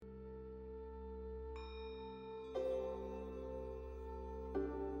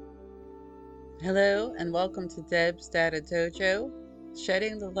Hello and welcome to Deb's Data Dojo,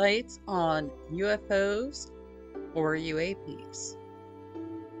 shedding the light on UFOs or UAPs.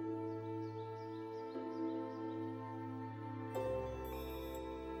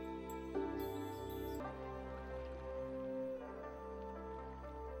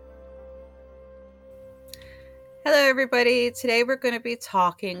 Hello, everybody. Today we're going to be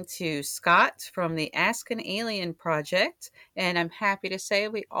talking to Scott from the Ask an Alien Project. And I'm happy to say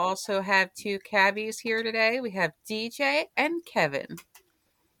we also have two cabbies here today. We have DJ and Kevin.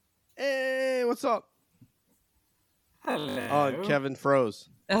 Hey, what's up? Hello. Oh, Kevin froze.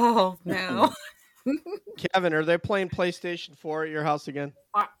 Oh, no. Kevin, are they playing PlayStation 4 at your house again?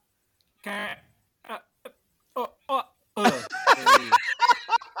 Okay.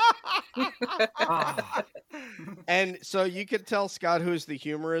 And so you could tell Scott who's the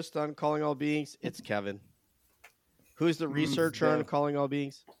humorist on Calling All Beings? It's Kevin. Who's the researcher on Deb. Calling All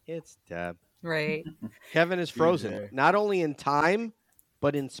Beings? It's Deb. Right. Kevin is frozen, DJ. not only in time,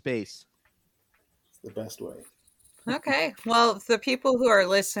 but in space. It's the best way. Okay. Well, the people who are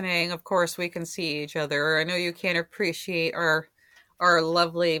listening, of course, we can see each other. I know you can't appreciate our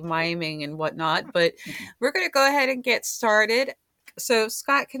lovely miming and whatnot, but we're going to go ahead and get started. So,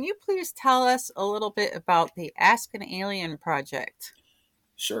 Scott, can you please tell us a little bit about the Ask an Alien project?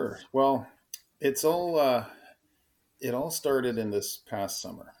 Sure. Well, it all started in this past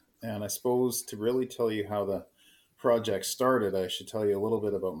summer, and I suppose to really tell you how the project started, I should tell you a little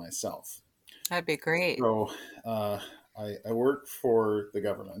bit about myself. That'd be great. So, I work for the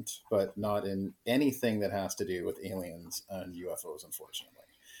government, but not in anything that has to do with aliens and UFOs. Unfortunately,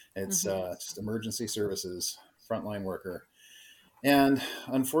 it's just emergency services, frontline worker. And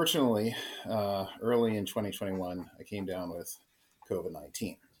unfortunately, early in 2021, I came down with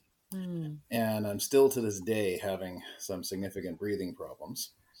COVID-19. Mm. And I'm still to this day having some significant breathing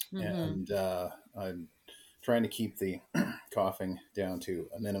problems. And I'm trying to keep the coughing down to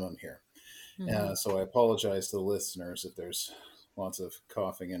a minimum here. So I apologize to the listeners if there's lots of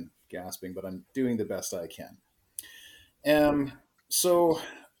coughing and gasping, but I'm doing the best I can. So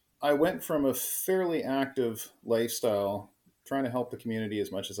I went from a fairly active lifestyle, trying to help the community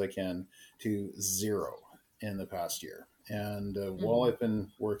as much as I can, to zero in the past year. And while I've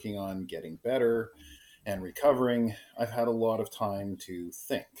been working on getting better and recovering, I've had a lot of time to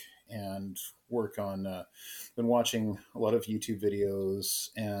think and work on, been watching a lot of YouTube videos.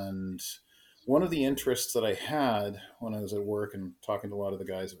 And one of the interests that I had when I was at work and talking to a lot of the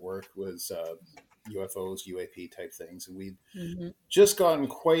guys at work was UFOs, UAP type things. And we'd just gotten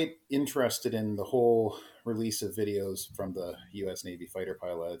quite interested in the whole release of videos from the U.S. Navy fighter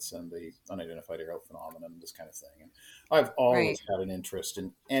pilots and the unidentified aerial phenomenon, this kind of thing. And I've always had an interest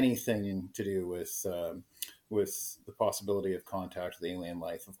in anything to do with the possibility of contact with alien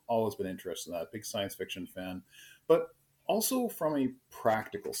life. I've always been interested in that. Big science fiction fan, but also from a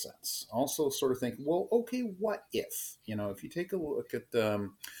practical sense. Also, sort of think, well, okay, what if? If you take a look at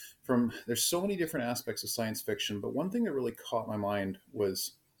there's so many different aspects of science fiction, but one thing that really caught my mind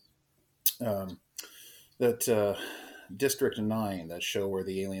was that District 9, that show where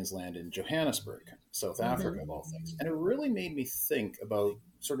the aliens land in Johannesburg, South Africa, of all things. And it really made me think about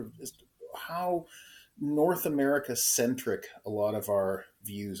sort of just how North America centric a lot of our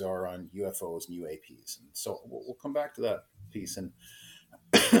views are on UFOs and UAPs. And so we'll come back to that piece in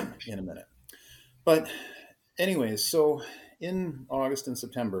a minute. But anyways, so in August and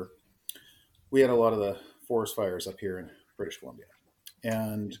September, we had a lot of the forest fires up here in British Columbia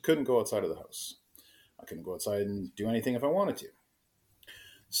and couldn't go outside of the house. I couldn't go outside and do anything if I wanted to.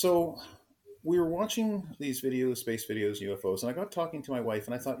 So we were watching these videos, space videos, UFOs, and I got talking to my wife,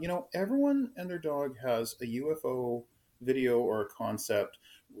 and I thought, everyone and their dog has a UFO video or a concept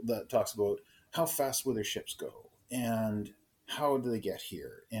that talks about how fast will their ships go, and how do they get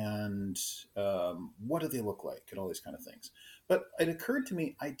here, and what do they look like, and all these kind of things. But it occurred to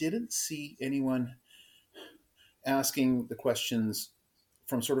me, I didn't see anyone asking the questions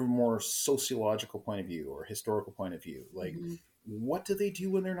from sort of a more sociological point of view or historical point of view. Like, what do they do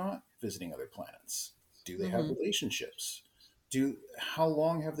when they're not visiting other planets? Do they have relationships? How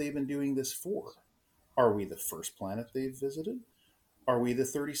long have they been doing this for? Are we the first planet they've visited? Are we the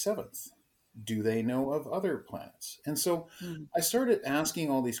 37th? Do they know of other planets? And so I started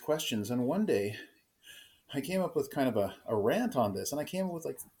asking all these questions. And one day I came up with kind of a rant on this. And I came up with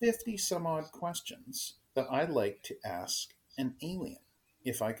like 50 some odd questions that I'd like to ask an alien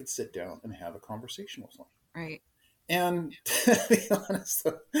if I could sit down and have a conversation with one. Right. And to be honest,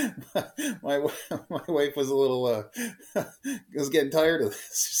 my wife was a little, was getting tired of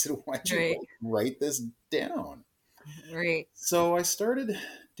this. She said, why'd you write this down? Right. So I started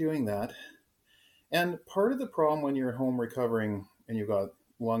doing that. And part of the problem when you're at home recovering and you've got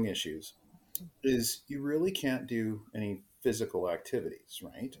lung issues is you really can't do any physical activities,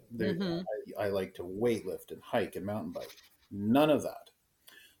 right? Mm-hmm. I like to weightlift and hike and mountain bike. None of that.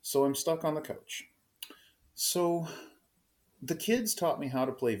 So I'm stuck on the couch. So the kids taught me how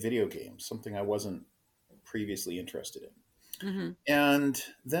to play video games, something I wasn't previously interested in. Mm-hmm. And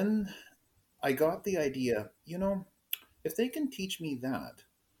then I got the idea, if they can teach me that,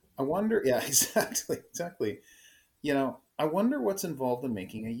 I wonder, yeah, exactly, exactly. I wonder what's involved in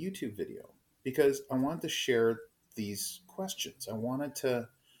making a YouTube video because I want to share these questions. I wanted to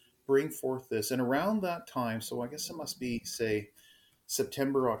bring forth this. And around that time, so I guess it must be, say,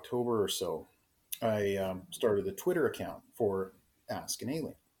 September, October or so, I started a Twitter account for Ask an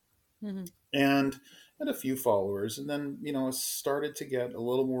Alien Mm-hmm. and had a few followers. And then, it started to get a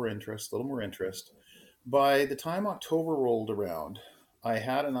little more interest, a little more interest. By the time October rolled around, I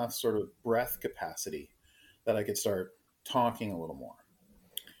had enough sort of breath capacity that I could start talking a little more.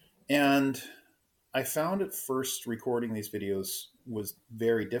 And I found at first recording these videos was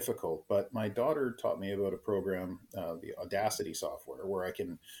very difficult, but my daughter taught me about a program, the Audacity software, where I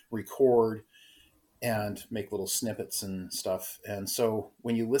can record and make little snippets and stuff. And so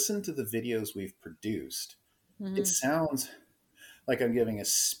when you listen to the videos we've produced, it Mm-hmm. sounds like I'm giving a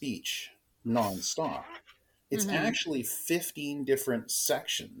speech nonstop. It's Mm-hmm. actually 15 different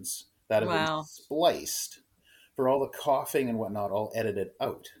sections that have been Wow. spliced for all the coughing and whatnot, all edited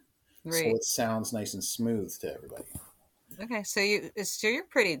out. So Great. it sounds nice and smooth to everybody. Okay, so you're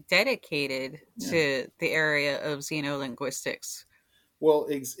pretty dedicated Yeah. to the area of xenolinguistics. Well,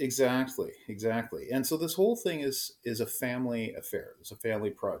 exactly, exactly. And so this whole thing is a family affair. It's a family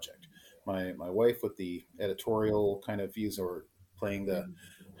project. My wife with the editorial kind of views or playing the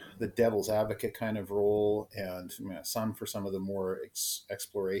devil's advocate kind of role, and my son for some of the more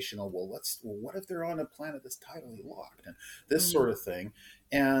explorational. Well, what if they're on a planet that's tidally locked, and this Mm-hmm. sort of thing.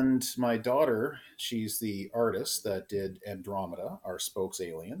 And my daughter, she's the artist that did Andromeda, our spokes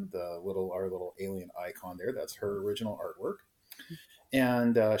alien, our little alien icon there. That's her original artwork,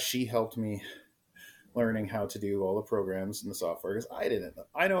 and she helped me learning how to do all the programs in the software because I didn't know.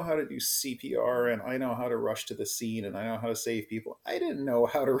 I know how to do CPR and I know how to rush to the scene and I know how to save people. I didn't know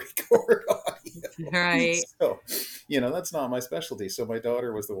how to record audio. Right. So, that's not my specialty. So my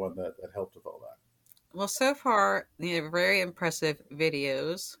daughter was the one that helped with all that. Well, so far, very impressive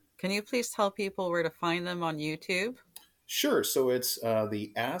videos. Can you please tell people where to find them on YouTube? Sure. So it's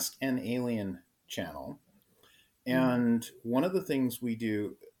the Ask an Alien channel. Mm-hmm. And one of the things we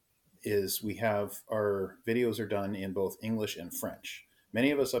do is we have our videos are done in both English and French.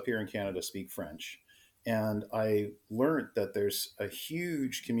 Many of us up here in Canada speak French, and I learned that there's a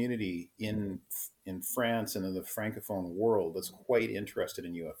huge community in France and in the francophone world that's quite interested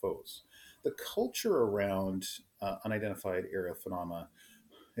in UFOs. The culture around unidentified aerial phenomena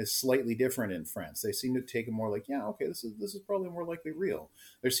is slightly different in France. They seem to take it more like, yeah, okay, this is probably more likely real.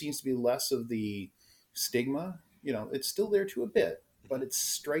 There seems to be less of the stigma. It's still there to a bit, but it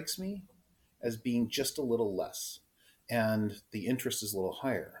strikes me as being just a little less, and the interest is a little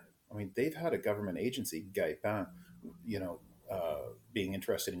higher. I mean, they've had a government agency, Gaipan, you know, being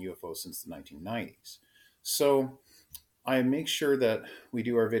interested in UFOs since the 1990s. So I make sure that we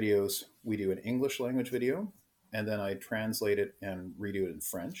do our videos. We do an English language video, and then I translate it and redo it in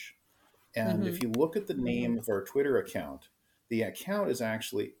French. And Mm-hmm. if you look at the name of our Twitter account, the account is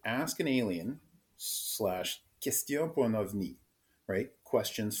actually Ask an Alien slash Question pour un ovni, right?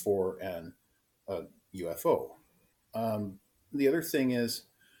 Questions for a UFO. Um, the other thing is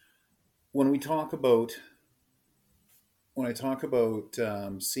when we talk about when I talk about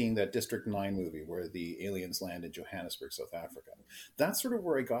seeing that District 9 movie where the aliens land in Johannesburg, South Africa, that's sort of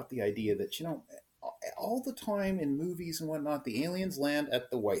where I got the idea that, all the time in movies and whatnot, the aliens land at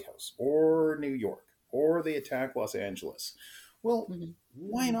the White House or New York or they attack Los Angeles. Well, Mm-hmm.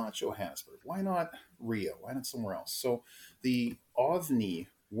 why not Johannesburg? Why not Rio? Why not somewhere else? So the OVNI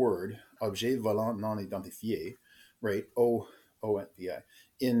word, objet volant non identifié, right? OVI,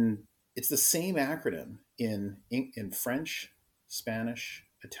 in it's the same acronym in French, Spanish,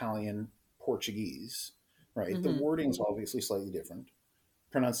 Italian, Portuguese, right? The Mm-hmm. wording is obviously slightly different,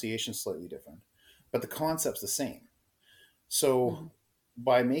 pronunciation slightly different, but the concept's the same. So Mm-hmm.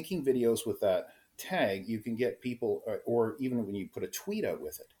 by making videos with that tag, you can get people, or even when you put a tweet out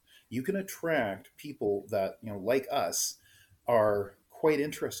with it, you can attract people that, like us, are quite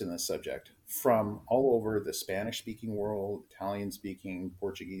interested in this subject from all over the Spanish speaking world, Italian speaking,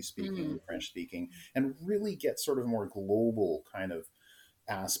 Portuguese Mm-hmm. speaking, French speaking, and really get sort of a more global kind of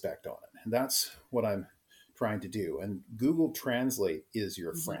aspect on it. And that's what I'm trying to do. And Google Translate is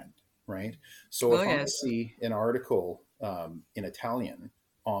your Mm-hmm. friend. right? So Oh if I yes. see an article in Italian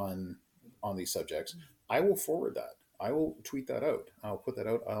on these subjects, I will forward that. I will tweet that out. I'll put that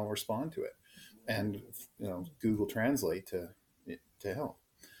out. I'll respond to it, and Google Translate to help.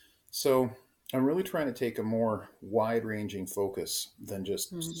 So I'm really trying to take a more wide-ranging focus than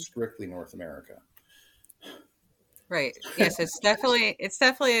just Mhm. strictly North America. Right. Yes, it's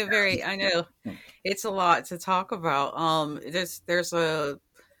definitely a very, I know it's a lot to talk about. There's a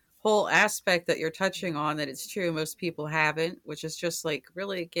whole aspect that you're touching on that it's true most people haven't, which is just like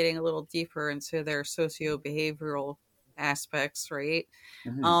really getting a little deeper into their socio-behavioral aspects, right?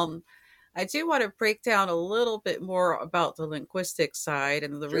 Mm-hmm. Um, I do want to break down a little bit more about the linguistic side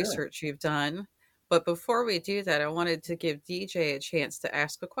and the Sure, research you've done. But before we do that, I wanted to give DJ a chance to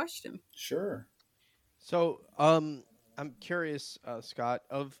ask a question. sure. So, I'm curious, Scott,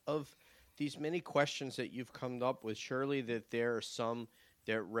 of these many questions that you've come up with. Surely that there are some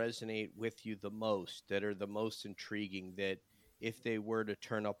that resonate with you the most, that are the most intriguing. That if they were to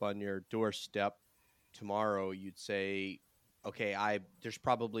turn up on your doorstep tomorrow, you'd say, "Okay, I there's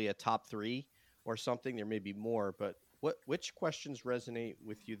probably a top three or something. There may be more, but which questions resonate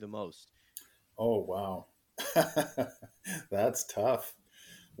with you the most?" Oh, wow. That's tough.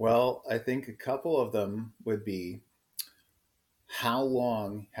 Well, I think a couple of them would be, how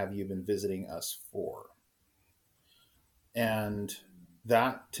long have you been visiting us for? And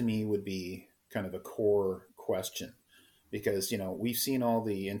that to me would be kind of a core question because, we've seen all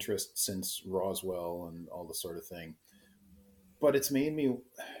the interest since Roswell and all the sort of thing. But it's made me,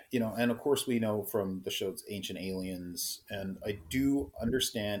 and of course we know from the shows Ancient Aliens, and I do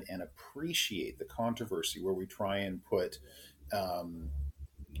understand and appreciate the controversy where we try and put um,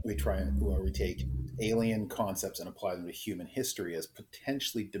 where we take alien concepts and apply them to human history as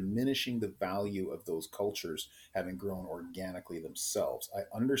potentially diminishing the value of those cultures having grown organically themselves. I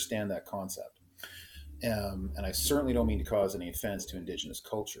understand that concept, and I certainly don't mean to cause any offense to indigenous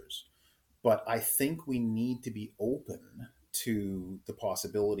cultures, but I think we need to be open to the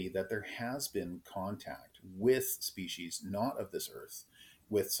possibility that there has been contact with species not of this earth,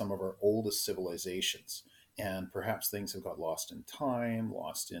 with some of our oldest civilizations. And perhaps things have got lost in time,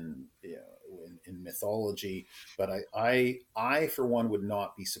 lost in mythology. But I, for one, would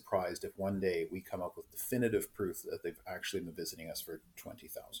not be surprised if one day we come up with definitive proof that they've actually been visiting us for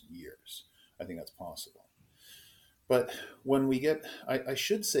 20,000 years. I think that's possible. But when we get, I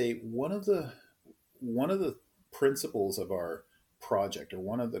should say, one of the principles of our project, or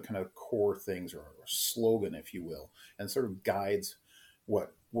one of the kind of core things, or slogan, if you will, and sort of guides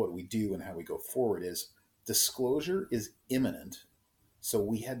what we do and how we go forward, is disclosure is imminent, so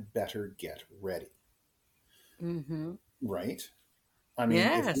we had better get ready. Hmm. Right? I mean,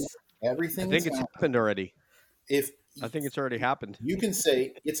 if Yes. I everything is think it's happening, happened already. if I think it's already happened. you can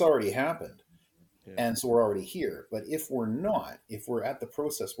say it's already happened, Yeah. and so we're already here. But if we're not, if we're at the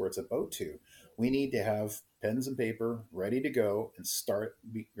process where it's about to, we need to have pens and paper ready to go and start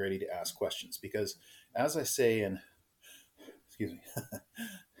be ready to ask questions. Because, as I say, and excuse me,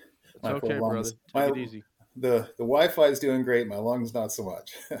 It's my poor okay, lungs, brother. Take it easy. the Wi-Fi is doing great. My lungs not so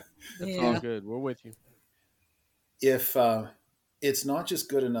much. It's all Yeah. good. We're with you. If it's not just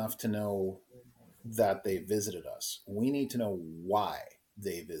good enough to know that they visited us, we need to know why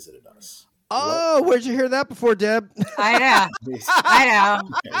they visited us. What? Oh, where'd you hear that before, Deb? I know. I know.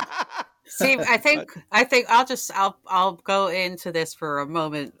 Right. See, I Uh, think I think I'll go into this for a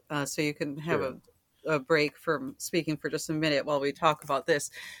moment, so you can have Sure. a break from speaking for just a minute while we talk about this.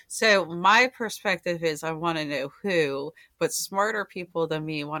 So my perspective is I want to know who, but smarter people than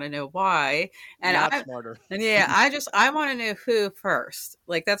me want to know why. And Not I smarter. and yeah, I want to know who first.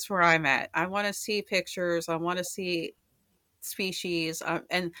 Like that's where I'm at. I want to see pictures. I want to see species,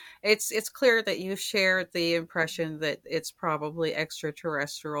 and it's clear that you shared the impression that it's probably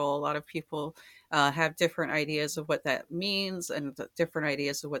extraterrestrial. A lot of people have different ideas of what that means and different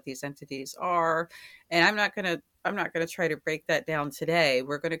ideas of what these entities are, and I'm not gonna try to break that down today.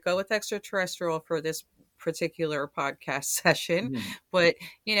 We're going to go with extraterrestrial for this particular podcast session, Mhm. but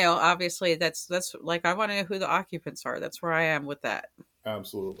obviously that's like I want to know who the occupants are. That's where I am with that.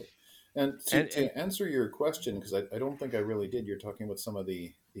 Absolutely. And to, And to answer your question, because I don't think I really did, you're talking about some of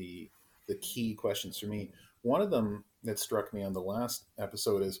the key questions for me. One of them that struck me on the last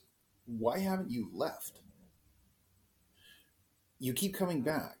episode is, why haven't you left? You keep coming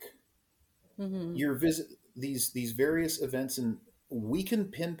back. Hmm. Your visit, these various events, and we can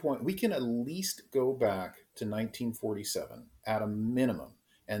pinpoint, we can at least go back to 1947 at a minimum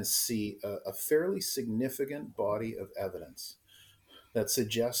and see a fairly significant body of evidence that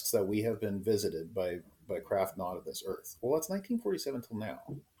suggests that we have been visited by craft not of this earth. Well, that's 1947 till now.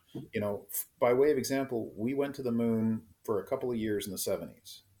 By way of example, we went to the moon for a couple of years in the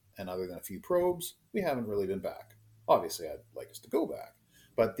 70s. And other than a few probes, we haven't really been back. Obviously, I'd like us to go back.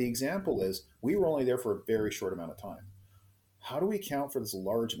 But the example is we were only there for a very short amount of time. How do we account for this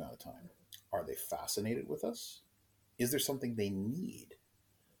large amount of time? Are they fascinated with us? Is there something they need?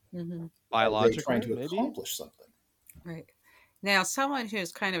 Hmm. Are they trying Biological, to maybe. accomplish something? Right. Now, someone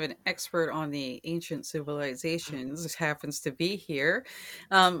who's kind of an expert on the ancient civilizations happens to be here.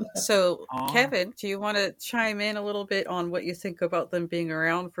 So, Uh, Kevin, do you want to chime in a little bit on what you think about them being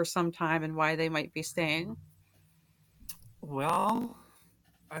around for some time and why they might be staying? well,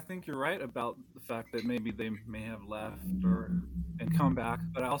 I think you're right about the fact that maybe they may have left or and come back,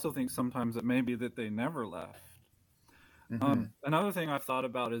 but I also think sometimes it may be that they never left. Hmm. Another thing I've thought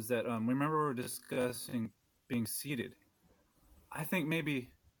about is that remember we were discussing being seated. I think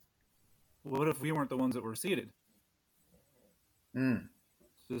maybe what if we weren't the ones that were seated? Mm.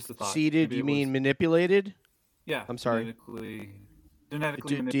 Just a thought. Seeded, Maybe you it was mean manipulated? yeah, I'm sorry. genetically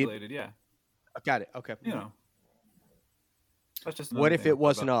Do you, manipulated. Yeah, got it. Okay. you know, that's just What another if thing I it thought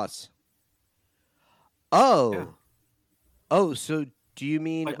wasn't about. us? Yeah, Oh. Oh, so do you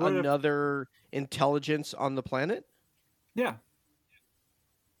mean like what if? another intelligence on the planet? Yeah,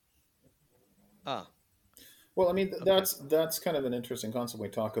 Ah, Well, I mean, okay. that's kind of an interesting concept when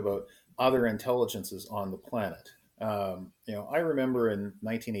we talk about other intelligences on the planet. I remember in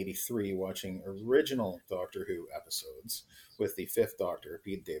 1983 watching original Doctor Who episodes with the Fifth Doctor,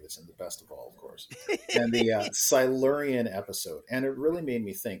 Pete Davidson, the best of all, of course, and the Silurian episode. And it really made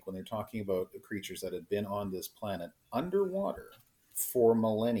me think when they're talking about the creatures that had been on this planet underwater for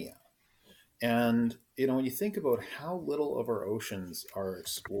millennia. And, when you think about how little of our oceans are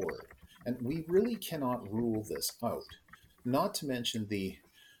explored, and we really cannot rule this out, not to mention the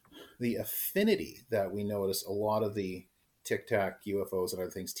affinity that we notice a lot of the Tic Tac UFOs and other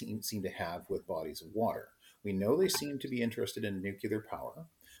things seem to have with bodies of water. We know they seem to be interested in nuclear power,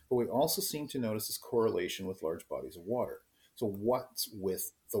 but we also seem to notice this correlation with large bodies of water. So, what's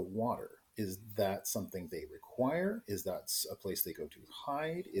with the water? Is that something they require? Is that a place they go to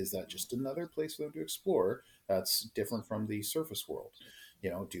hide? Is that just another place for them to explore that's different from the surface world?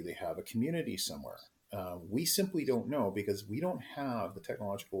 Do they have a community somewhere? We simply don't know because we don't have the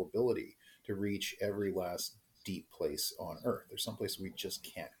technological ability to reach every last deep place on Earth. There's some place we just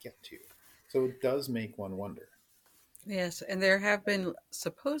can't get to. So it does make one wonder. Yes, and there have been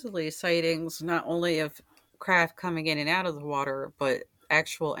supposedly sightings not only of craft coming in and out of the water, but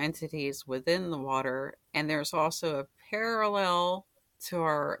actual entities within the water. And there's also a parallel to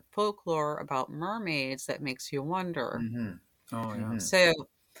our folklore about mermaids that makes you wonder. Mm-hmm. oh yeah. Mm-hmm. So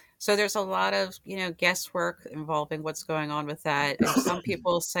so there's a lot of, guesswork involving what's going on with that. And some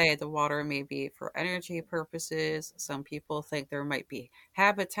people say the water may be for energy purposes. Some people think there might be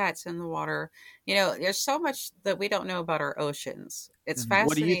habitats in the water. There's so much that we don't know about our oceans. It's Mm-hmm.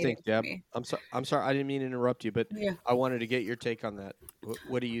 What do you fascinating think, to Deb? me. I'm sorry. I didn't mean to interrupt you, but Yeah. I wanted to get your take on that.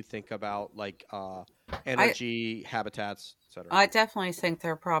 What do you think about like I energy, habitats, etc.? I definitely think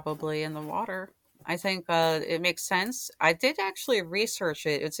they're probably in the water. I think it makes sense. I did actually research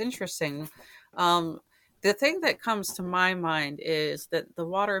it. It's interesting. Um, the thing that comes to my mind is that the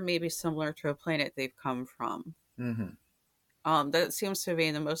water may be similar to a planet they've come from. Mm-hmm. That seems to be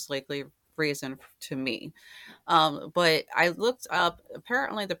the most likely reason to me. But I looked up,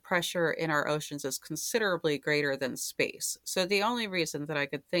 apparently, the pressure in our oceans is considerably greater than space. So the only reason that I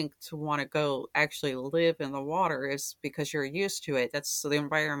could think to want to go actually live in the water is because you're used to it. That's the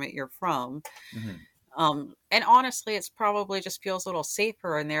environment you're from. Mm-hmm. And honestly, it's probably just feels a little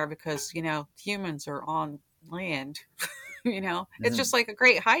safer in there because, humans are on land. It's Mm-hmm. just like a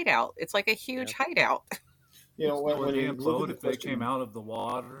great hideout. It's like a Yeah. huge hideout. When Would they you look at implode the if they came question, out of the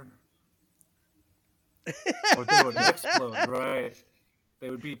water? Or they would explode, right? They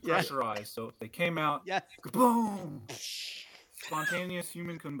would be Yeah. pressurized. So if they came out, Yeah. boom! Spontaneous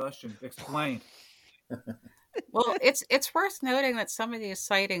human combustion. Explained. Well, it's worth noting that some of these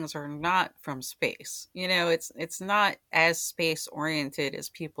sightings are not from space. It's not as space oriented as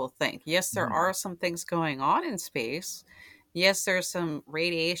people think. Yes, there mm-hmm. are some things going on in space. Yes, there's some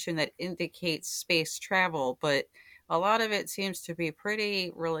radiation that indicates space travel, but a lot of it seems to be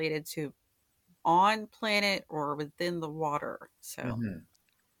pretty related to on planet or within the water. So, Mm-hmm.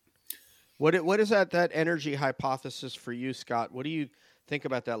 What is that energy hypothesis for you, Scott? What do you think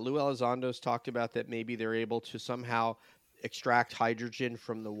about that? Lou Elizondo's talked about that maybe they're able to somehow extract hydrogen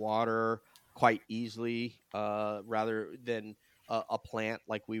from the water quite easily, rather than a plant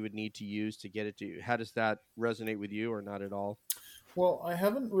like we would need to use to get it to. How does that resonate with you, or not at all? Well, I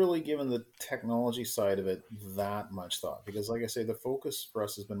haven't really given the technology side of it that much thought because, like I say, the focus for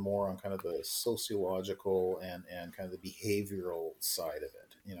us has been more on kind of the sociological and kind of the behavioral side of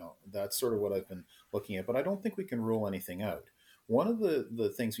it. That's sort of what I've been looking at, but I don't think we can rule anything out. One of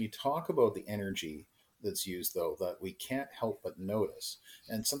the things we talk about the energy that's used, though, that we can't help but notice,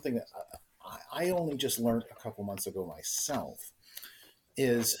 and something that I only just learned a couple months ago myself,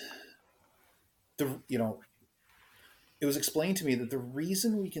 is the it was explained to me that the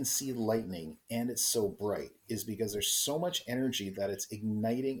reason we can see lightning and it's so bright is because there's so much energy that it's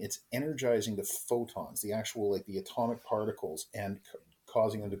energizing the photons, the actual, like, the atomic particles, and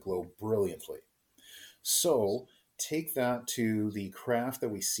causing them to glow brilliantly. So take that to the craft that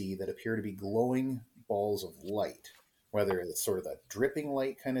we see that appear to be glowing balls of light, whether it's sort of that dripping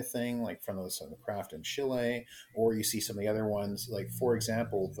light kind of thing, like from the craft in Chile, or you see some of the other ones, like, for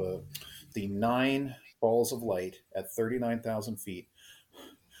example, the 9 balls of light at 39,000 feet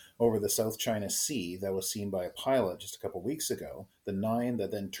over the South China Sea that was seen by a pilot just a couple weeks ago. The 9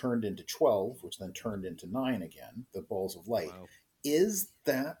 that then turned into 12, which then turned into 9 again, the balls of light. Wow. Is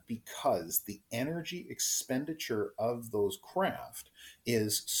that because the energy expenditure of those craft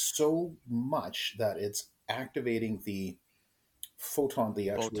is so much that it's activating the Photons,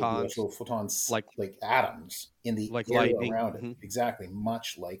 actual photons, like like atoms in the air lightning. around it, Hmm. exactly,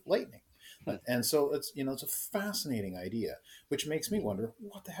 much like lightning. And so it's a fascinating idea, which makes me wonder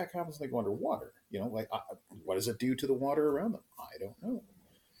what the heck happens when they go underwater. Like, what does it do to the water around them? I don't know.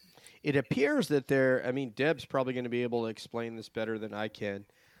 It appears that I mean, Deb's probably going to be able to explain this better than I can,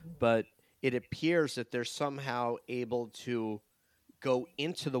 but it appears that they're somehow able to go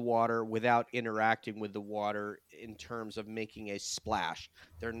into the water without interacting with the water in terms of making a splash.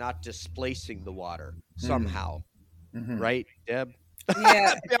 They're not displacing the water somehow, Mm-hmm. right, Deb?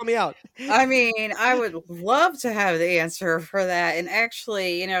 Yeah. Bail me out. I mean, I would love to have the answer for that. And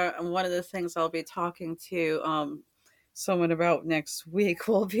actually, one of the things I'll be talking to someone about next week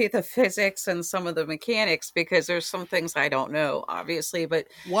will be the physics and some of the mechanics, because there's some things I don't know, obviously, but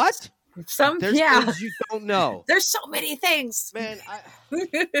What? There's yeah, things you don't know, there's so many things. man.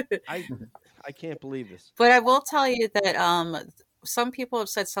 I I can't believe this. But I will tell you that some people have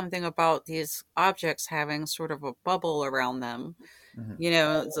said something about these objects having sort of a bubble around them.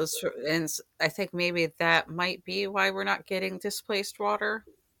 Mm-hmm. And I think maybe that might be why we're not getting displaced water.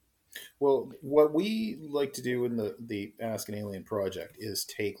 Well, what we like to do in the Ask an Alien project is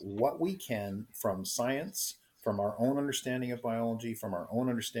take what we can from science, from our own understanding of biology, from our own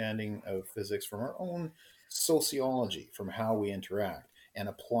understanding of physics, from our own sociology, from how we interact, and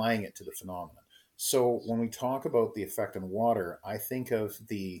applying it to the phenomenon. So when we talk about the effect on water, I think of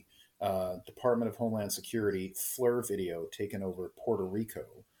the Department of Homeland Security FLIR video taken over Puerto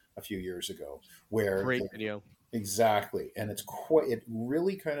Rico a few years ago, where Great video. exactly, and it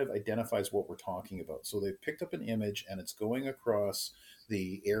really kind of identifies what we're talking about. So they've picked up an image and it's going across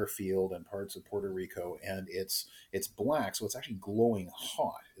the airfield and parts of Puerto Rico, and it's black, so it's actually glowing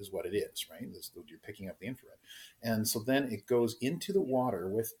hot, is what it is, right? You're picking up the infrared, and so then it goes into the water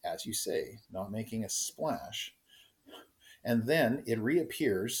with, as you say, not making a splash, and then it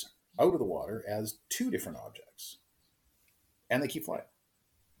reappears out of the water as 2 different objects, and they keep flying.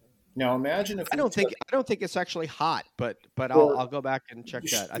 Now imagine if I we don't think took, I don't think it's actually hot, but I'll or I'll go back and check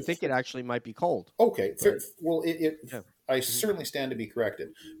that. I think it actually might be cold. okay, But well, yeah. I Mhm. certainly stand to be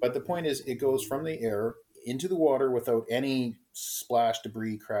corrected. But the point is, it goes from the air into the water without any splash,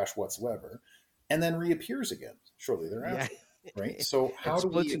 debris, crash whatsoever, and then reappears again shortly Yeah. thereafter. Right. So It how do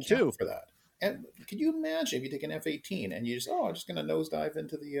splits we in account two. for that? And could you imagine if you take an F-18 and you just, I'm just going to nosedive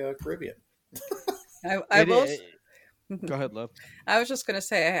into the Caribbean? I It, will. it, Go ahead, love. I was just going to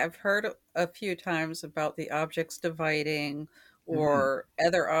say, I have heard a few times about the objects dividing Hmm. or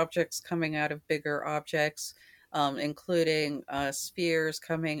other objects coming out of bigger objects, including spheres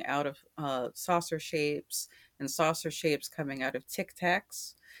coming out of saucer shapes and saucer shapes coming out of tic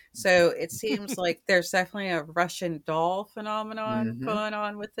tacs. So it seems like there's definitely a Russian doll phenomenon Hmm. going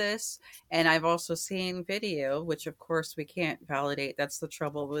on with this. And I've also seen video, which of course we can't validate. That's the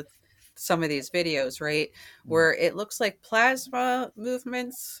trouble with some of these videos, right? Where it looks like plasma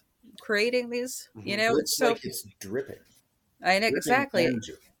movements creating these. Hmm. Looks It's so. like it's dripping, I know dripping exactly.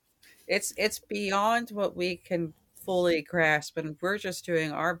 energy. It's beyond what we can fully grasp, and we're just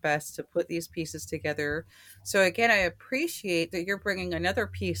doing our best to put these pieces together. So again, I appreciate that you're bringing another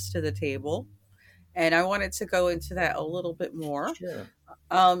piece to the table, and I wanted to go into that a little bit more. Sure.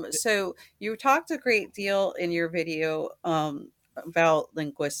 So you talked a great deal in your video about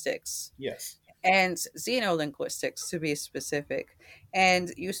linguistics. Yes. and xenolinguistics to be specific.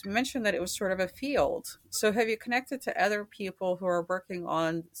 And you mentioned that it was sort of a field. So have you connected to other people who are working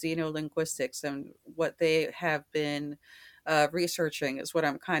on xenolinguistics and what they have been researching is what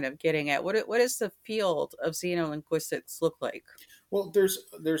I'm kind of getting at. What does the field of xenolinguistics look like? Well,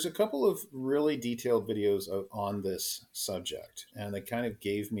 there's a couple of really detailed videos on this subject, and they kind of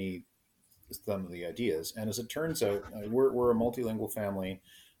gave me some of the ideas. And as it turns out, we're a multilingual family.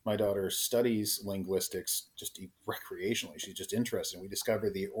 My daughter studies linguistics just recreationally. She's just interested. We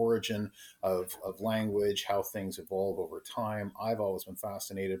discovered the origin of language, how things evolve over time. I've always been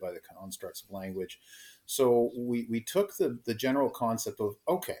fascinated by the constructs of language. So we took the general concept of,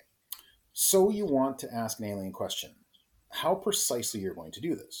 okay, so you want to ask an alien question. How precisely you're going to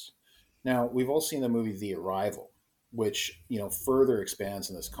do this? Now, we've all seen the movie The Arrival, which, further expands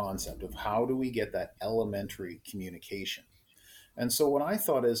on this concept of how do we get that elementary communication. And so what I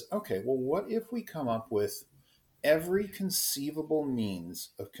thought is, okay, well, what if we come up with every conceivable means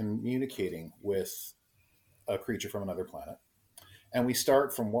of communicating with a creature from another planet, and we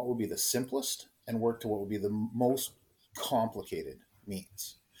start from what would be the simplest and work to what would be the most complicated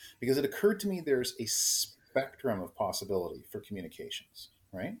means? Because it occurred to me there's a spectrum of possibility for communications,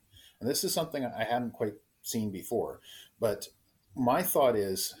 right? And this is something I hadn't quite seen before. But my thought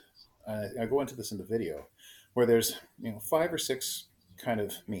is, I go into this in the video, where there's 5 or 6 kind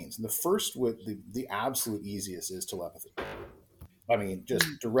of means. And the first, with the absolute easiest, is telepathy. I mean, just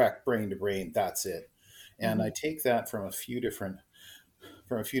direct brain to brain. That's it. And I take that from a few different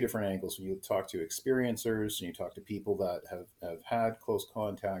angles. When you talk to experiencers and you talk to people that have had close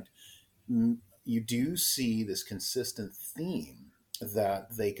contact, you do see this consistent theme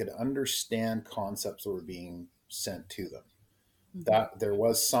that they could understand concepts that were being sent to them. That there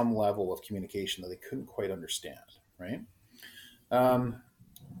was some level of communication that they couldn't quite understand, right? And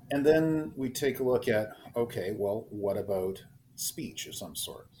then we take a look at, okay, well, what about speech of some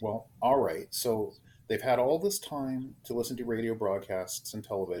sort? Well, all right, so they've had all this time to listen to radio broadcasts and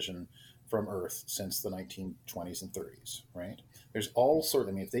television from Earth since the 1920s and 30s, right? There's all sorts.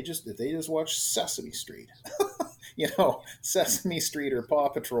 I mean, if they just watch Sesame Street, Sesame Street or Paw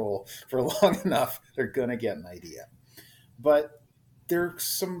Patrol for long enough, they're gonna get an idea. But there's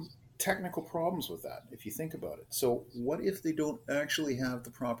some technical problems with that if you think about it. So what if they don't actually have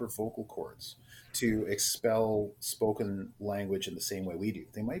the proper vocal cords to expel spoken language in the same way we do?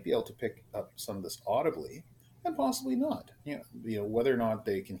 They might be able to pick up some of this audibly, and possibly not. Whether or not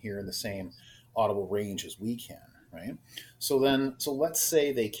they can hear in the same audible range as we can, right? So let's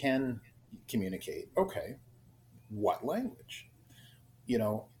say they can communicate. Okay, what language?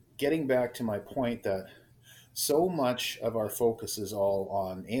 Getting back to my point that so much of our focus is all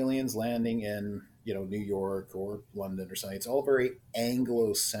on aliens landing in New York or London or something. It's all very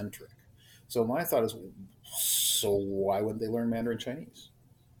Anglo-centric. So my thought is, so why wouldn't they learn Mandarin Chinese?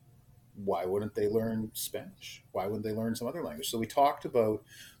 Why wouldn't they learn Spanish? Why wouldn't they learn some other language? So we talked about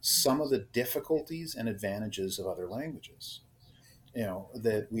some of the difficulties and advantages of other languages.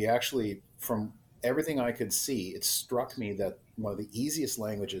 That we actually, from everything I could see, it struck me that one of the easiest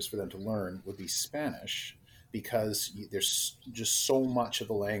languages for them to learn would be Spanish, because there's just so much of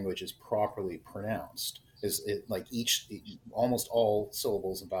the language is properly pronounced. Is it like almost all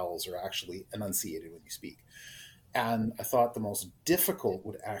syllables and vowels are actually enunciated when you speak. And I thought the most difficult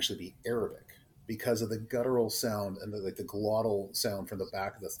would actually be Arabic, because of the guttural sound and the glottal sound from the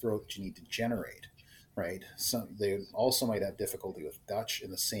back of the throat that you need to generate, right? They also might have difficulty with Dutch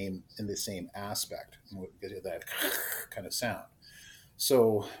in the same aspect, that kind of sound.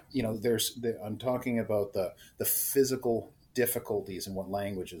 So I'm talking about the physical difficulties in what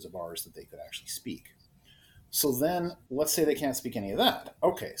languages of ours that they could actually speak. So then let's say they can't speak any of that.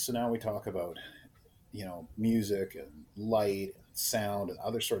 Okay, so now we talk about music and light and sound and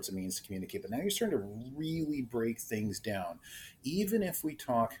other sorts of means to communicate. But now you're starting to really break things down. Even if we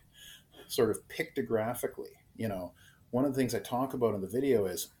talk sort of pictographically, one of the things I talk about in the video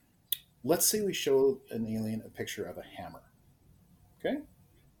is, let's say we show an alien a picture of a hammer. Okay?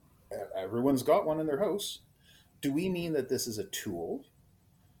 Everyone's got one in their house. Do we mean that this is a tool?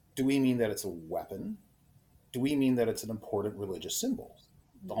 Do we mean that it's a weapon? Do we mean that it's an important religious symbol?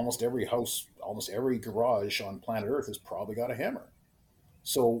 Almost every house, almost every garage on planet Earth has probably got a hammer.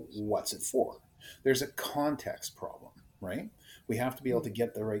 So what's it for? There's a context problem, right? We have to be able to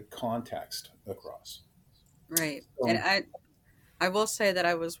get the right context across. Right. And I will say that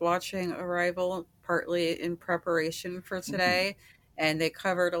I was watching Arrival partly in preparation for today, and they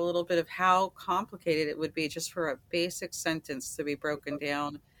covered a little bit of how complicated it would be just for a basic sentence to be broken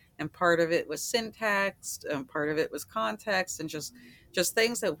down. and part of it was syntax, and part of it was context, and just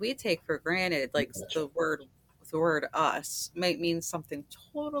things that we take for granted, like Gotcha. the word us might mean something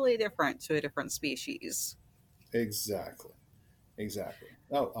totally different to a different species. Exactly. Exactly.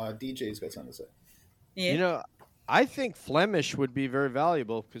 Oh, DJ's got something to say. Yeah. You know, I think Flemish would be very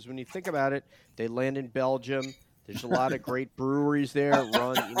valuable because when you think about it, they land in Belgium. There's a lot of great breweries there,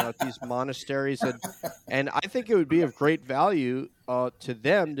 run at these monasteries, and I think it would be of great value to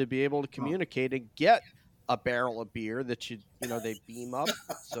them to be able to communicate and get a barrel of beer that they beam up.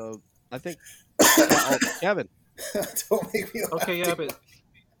 So I think, Kevin, Don't make me Okay, laugh yeah, too but much.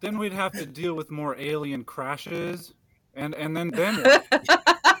 then we'd have to deal with more alien crashes, and then what?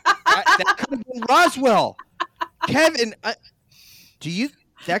 that could have been Roswell. Kevin, do you?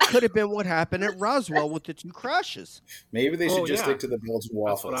 That could have been what happened at Roswell with the two crashes. Maybe they should Oh just yeah, stick to the Belgian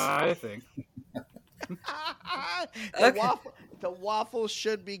that's what waffles. I think. the Okay. waffles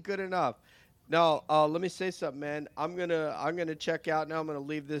should be good enough. No, let me say something, man. I'm gonna check out now. I'm gonna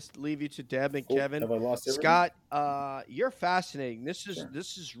leave you to Deb and Oh, Kevin. have I lost everything? Scott, you're fascinating. This is Sure.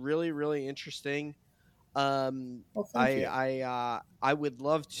 this is really really interesting. Um, Oh, thank I you. I would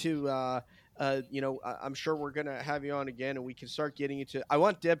love to. I'm sure we're gonna have you on again, and we can start getting into. I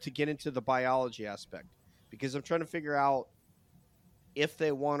want Deb to get into the biology aspect because I'm trying to figure out if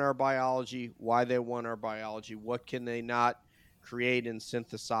they want our biology, why they want our biology, what can they not create and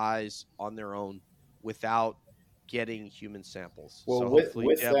synthesize on their own without getting human samples. Well, So with hopefully,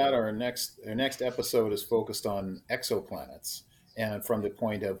 with Deb. that, our next episode is focused on exoplanets, and from the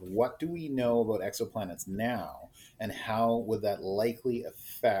point of what do we know about exoplanets now, and how would that likely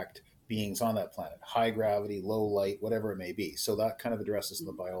affect beings on that planet, high gravity, low light, whatever it may be. So that kind of addresses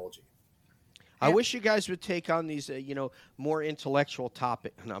the biology. I Yeah. wish you guys would take on these, more intellectual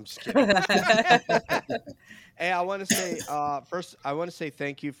topic. No, I'm just kidding. Hey, I want to say first, I want to say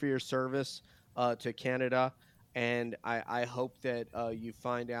thank you for your service to Canada, and I hope that you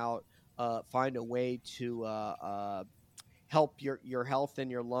find a way to help your health and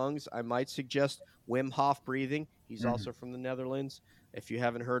your lungs. I might suggest Wim Hof breathing. He's Mhm. also from the Netherlands. If you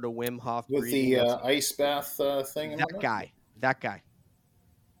haven't heard of Wim Hof With breathing, the that's ice bath thing and that whatnot. guy. That guy.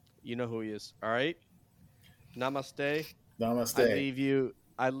 You know who he is. All right. Namaste. I Namaste. leave you.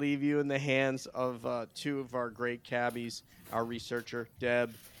 I leave you in the hands of two of our great cabbies, our researcher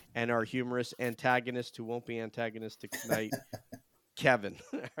Deb, and our humorous antagonist who won't be antagonistic tonight, Kevin.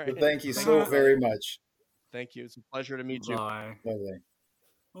 All right. But thank you Thank so you, Bye. brother. very much. Thank you. It's a pleasure to meet you. Bye. Bye-bye.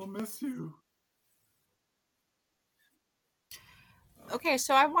 I'll miss you. Okay,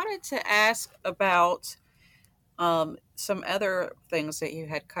 so I wanted to ask about some other things that you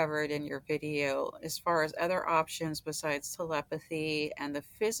had covered in your video as far as other options besides telepathy and the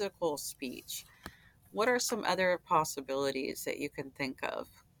physical speech. What are some other possibilities that you can think of?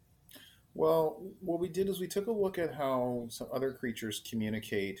 Well, what we did is we took a look at how some other creatures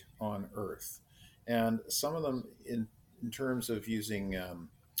communicate on Earth, and some of them in terms of using,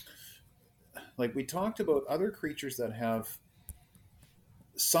 like we talked about other creatures that have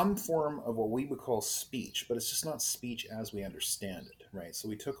some form of what we would call speech, but it's just not speech as we understand it, right? So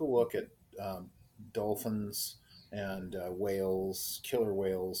we took a look at um, dolphins and whales, killer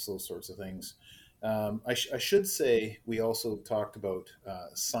whales, those sorts of things. I should say we also talked about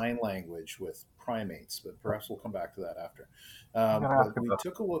sign language with primates, but perhaps we'll come back to that after. I'm gonna ask But we about.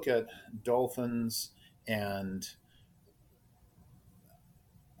 took a look at dolphins, and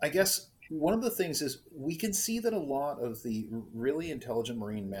I guess one of the things is we can see that a lot of the really intelligent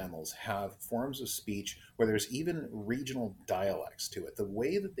marine mammals have forms of speech where there's even regional dialects to it. The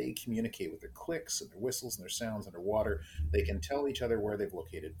way that they communicate with their clicks and their whistles and their sounds underwater, they can tell each other where they've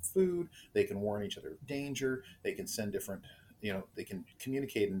located food, they can warn each other of danger, they can send different, they can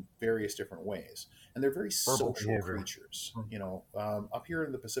communicate in various different ways. And they're very Verbal social behavior. creatures. Up here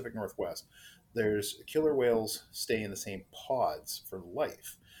in the Pacific Northwest, there's killer whales stay in the same pods for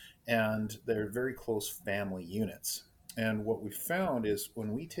life, and they're very close family units. And what we found is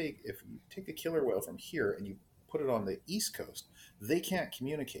if you take a killer whale from here and you put it on the East Coast, they can't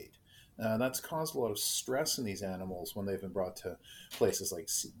communicate. That's caused a lot of stress in these animals when they've been brought to places like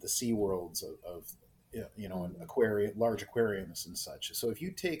the sea worlds of and large aquariums and such. So if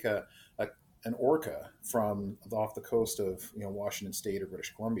you take an orca from off the coast of Washington State or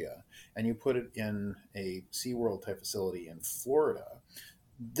British Columbia, and you put it in a SeaWorld type facility in Florida,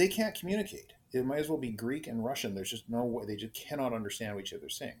 they can't communicate. It might as well be Greek and Russian. There's just no way. They just cannot understand what each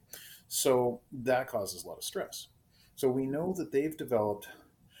other's saying. So that causes a lot of stress. So we know that they've developed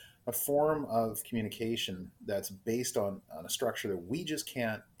a form of communication that's based on a structure that we just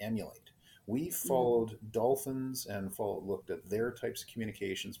can't emulate. We Mhm. followed dolphins and looked at their types of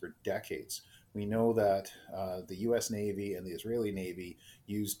communications for decades. We know that the U.S. Navy and the Israeli Navy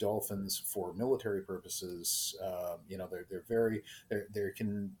use dolphins for military purposes. They're very there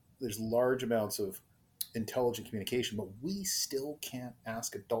can there's large amounts of intelligent communication, but we still can't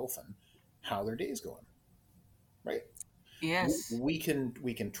ask a dolphin how their day is going, right? Yes. We can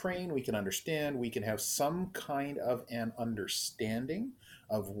train, we can understand, we can have some kind of an understanding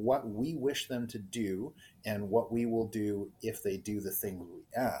of what we wish them to do and what we will do if they do the thing we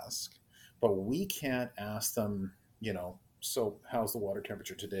ask, but we can't ask them, so how's the water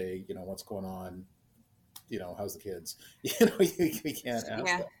temperature today, what's going on, how's the kids, we can't ask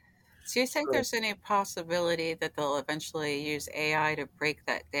Yeah. that. Do you think So there's any possibility that they'll eventually use AI to break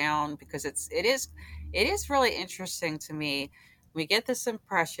that down? Because it is really interesting to me. We get this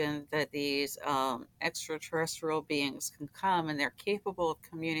impression that these extraterrestrial beings can come and they're capable of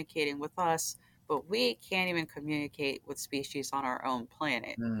communicating with us, but we can't even communicate with species on our own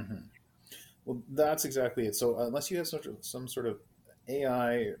planet. mhm. Well, that's exactly it. So unless you have some sort of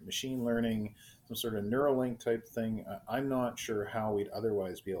AI or machine learning, some sort of Neuralink type thing, I'm not sure how we'd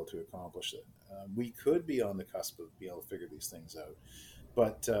otherwise be able to accomplish it. We could be on the cusp of being able to figure these things out,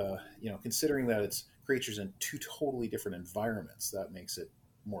 but considering that it's creatures in two totally different environments, that makes it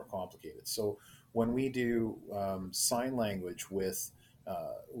more complicated. So when we do sign language with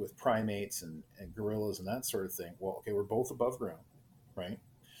primates and gorillas and that sort of thing, well, okay, we're both above ground, right?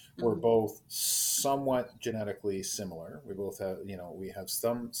 We're Hmm. both somewhat genetically similar. We both have, we have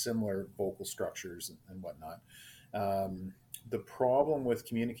some similar vocal structures and whatnot. Um, the problem with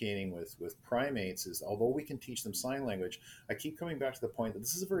communicating with primates is, although we can teach them sign language, I keep coming back to the point that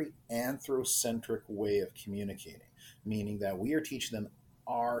this is a very anthrocentric way of communicating, meaning that we are teaching them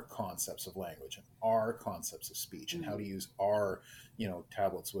our concepts of language and our concepts of speech and how to Hmm. use our,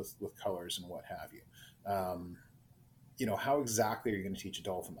 tablets with colors and what have you. Um, how exactly are you going to teach a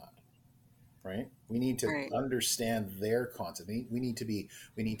dolphin that? Right? We need to Right. understand their concept. We need to be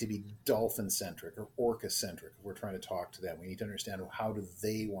dolphin centric or orca centric. If we're trying to talk to them, we need to understand how do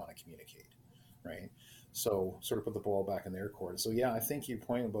they want to communicate, right? So sort of put the ball back in their court. So yeah, I think your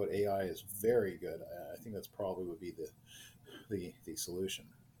point about AI is very good. I think that's probably would be the solution.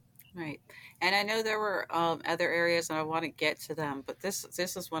 Right. And I know there were other areas, and I want to get to them, but this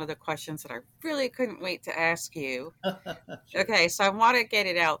is one of the questions that I really couldn't wait to ask you. Sure. Okay, so I want to get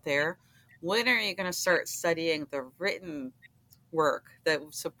it out there. When are you going to start studying the written work that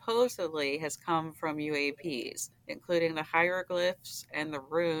supposedly has come from UAPs, including the hieroglyphs and the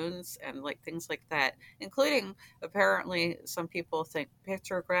runes and like things like that, including apparently some people think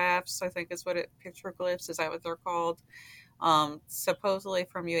pictographs, I think is what it pictoglyphs, is that what they're called? Supposedly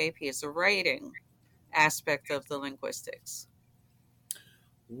from UAPs, the writing aspect of the linguistics.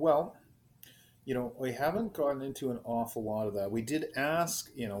 Well, we haven't gotten into an awful lot of that. We did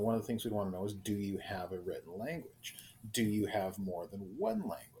ask, one of the things we want to know is, do you have a written language? Do you have more than one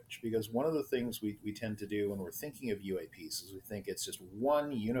language? Because one of the things we tend to do when we're thinking of UAPs is we think it's just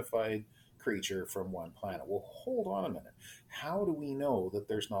one unified creature from one planet. Well, hold on a minute. How do we know that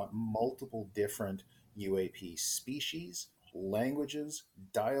there's not multiple different UAP species, languages,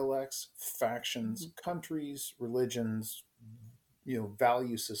 dialects, factions, Mhm. countries, religions,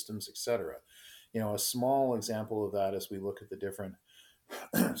 value systems, etc.? A small example of that, as we look at the different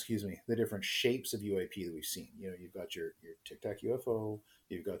excuse me, the different shapes of UAP that we've seen. You've got your Tic Tac UFO,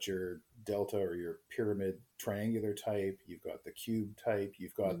 you've got your Delta or your pyramid triangular type, you've got the cube type,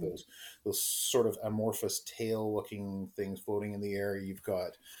 you've got Mhm. those sort of amorphous tail looking things floating in the air. You've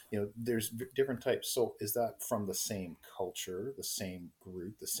got, there's different types. So is that from the same culture, the same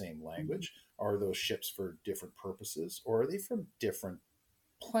group, the same Mhm. language? Are those ships for different purposes, or are they from different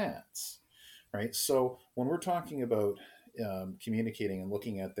planets? Right. So when we're talking about communicating and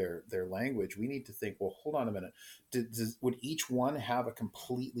looking at their language, we need to think, well, hold on a minute. Would each one have a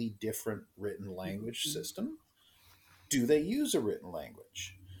completely different written language Mhm. system? Do they use a written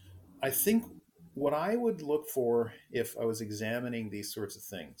language? I think what I would look for if I was examining these sorts of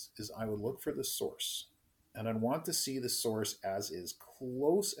things is I would look for the source. And I'd want to see the source as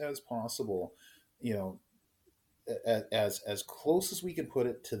close as possible, you know, as close as we can put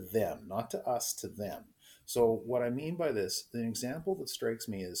it to them, not to us, to them. So what I mean by this, an example that strikes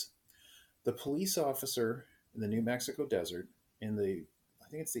me is the police officer in the New Mexico desert in the, I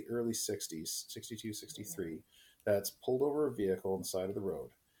think it's the early 60s, 62, 63, that's pulled over a vehicle on the side of the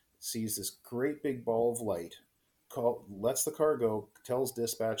road, sees this great big ball of light, lets the car go, tells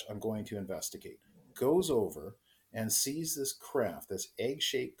dispatch, I'm going to investigate, goes over and sees this craft, this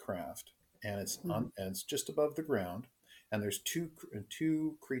egg-shaped craft, and it's Mhm. and it's just above the ground, and there's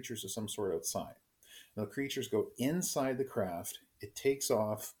two creatures of some sort outside. Now, the creatures go inside the craft. It takes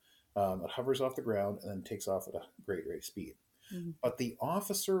off. It hovers off the ground and then takes off at a great rate of speed. Mhm. But the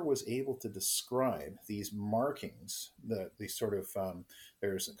officer was able to describe these markings, these sort of,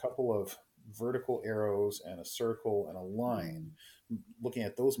 there's a couple of vertical arrows and a circle and a line, looking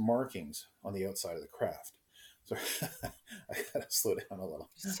at those markings on the outside of the craft. So I gotta slow down a little.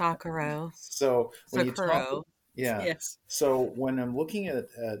 Sakura. So when you talk, Sakura. yeah. Yes. So when I'm looking at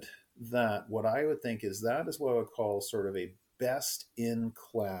that, what I would think is that is what I would call sort of a best in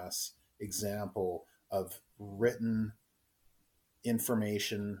class example of written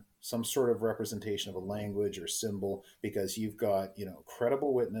information, some sort of representation of a language or symbol, because you've got,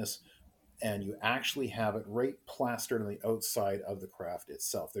 credible witness, and you actually have it right plastered on the outside of the craft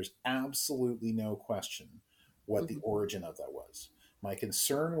itself. There's absolutely no question what the origin of that was. My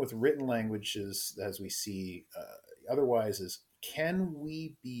concern with written languages, as we see otherwise, is can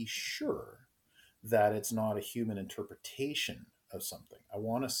we be sure that it's not a human interpretation of something? I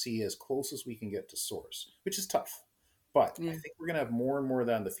want to see as close as we can get to source, which is tough. But I think we're going to have more and more of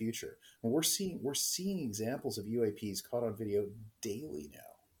that in the future. And we're seeing examples of UAPs caught on video daily now.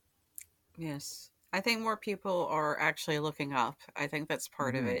 Yes. I think more people are actually looking up. I think that's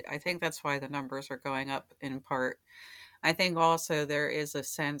part of it. I think that's why the numbers are going up in part. I think also there is a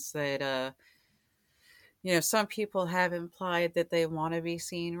sense that, some people have implied that they want to be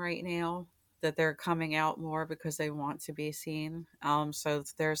seen right now, that they're coming out more because they want to be seen. So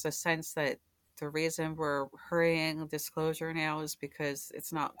there's a sense that the reason we're hurrying disclosure now is because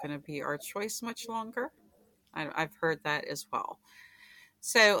it's not going to be our choice much longer. I've heard that as well.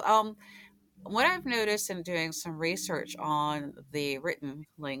 So, what I've noticed in doing some research on the written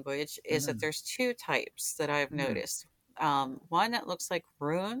language is that there's two types that I've noticed. One that looks like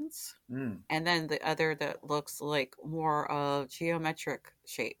runes, and then the other that looks like more of geometric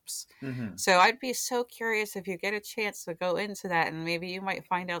shapes. So I'd be so curious if you get a chance to go into that, and maybe you might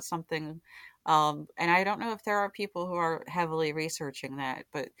find out something. And I don't know if there are people who are heavily researching that,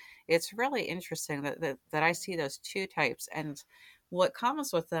 but it's really interesting that I see those two types. And what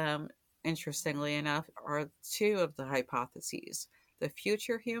comes with them, interestingly enough, are two of the hypotheses: the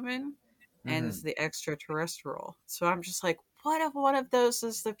future human and the extraterrestrial. So I'm just like, what if one of those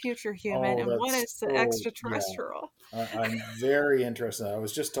is the future human and what is the extraterrestrial? Yeah. I'm very interested. I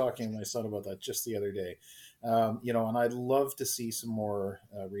was just talking to my son about that just the other day. And I'd love to see some more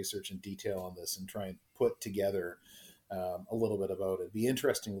research and detail on this and try and put together a little bit about it. It'd be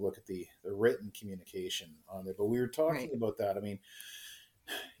interesting to look at the written communication on it. But we were talking about that. I mean,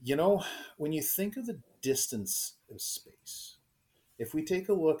 when you think of the distance of space, if we take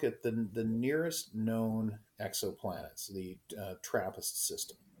a look at the nearest known exoplanets, the TRAPPIST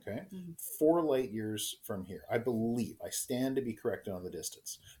system, okay, 4 light years from here, I believe, I stand to be corrected on the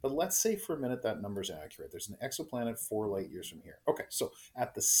distance, but let's say for a minute that number's accurate. There's an exoplanet 4 light years from here. Okay, so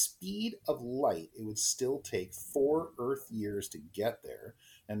at the speed of light, it would still take 4 Earth years to get there,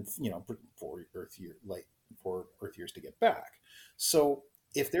 and 4 Earth years to get back. So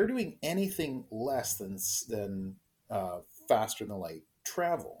if they're doing anything less than faster than light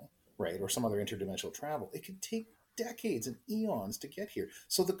travel, right, or some other interdimensional travel, it could take decades and eons to get here.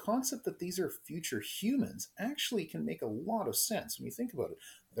 So the concept that these are future humans actually can make a lot of sense when you think about it.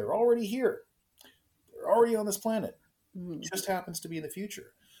 They're already here. They're already on this planet. It just happens to be in the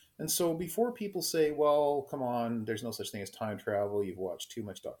future. And so before people say, well, come on, there's no such thing as time travel. You've watched too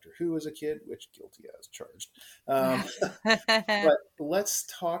much Doctor Who as a kid, which guilty as charged. But let's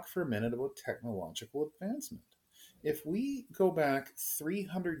talk for a minute about technological advancement. If we go back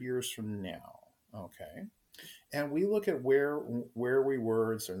 300 years from now, okay, and we look at where we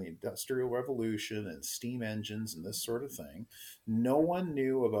were in the Industrial Revolution and steam engines and this sort of thing, no one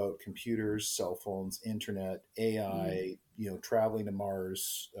knew about computers, cell phones, internet, AI, traveling to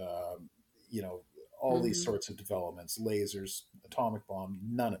Mars, all these sorts of developments, lasers, atomic bomb,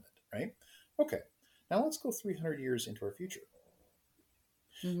 none of it, right? Okay, now let's go 300 years into our future.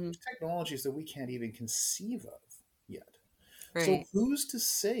 There's technologies that we can't even conceive of yet. Right. So who's to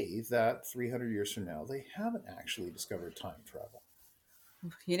say that 300 years from now, they haven't actually discovered time travel?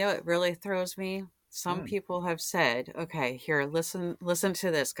 It really throws me. Some people have said, okay, here, listen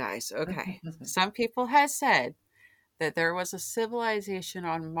to this, guys. Okay. Some people have said that there was a civilization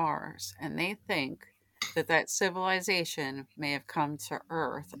on Mars, and they think that civilization may have come to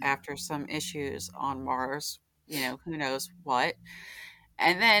Earth after some issues on Mars, who knows what.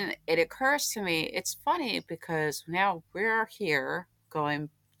 And then it occurs to me, it's funny because now we're here going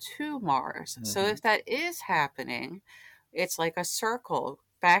to Mars. So if that is happening, it's like a circle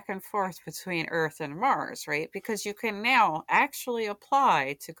back and forth between Earth and Mars, right? Because you can now actually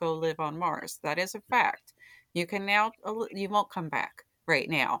apply to go live on Mars. That is a fact. You can now, you won't come back right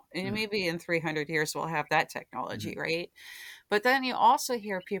now. And Mhm. maybe in 300 years we'll have that technology, Mhm. right? But then you also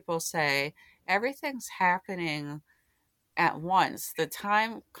hear people say everything's happening at once. The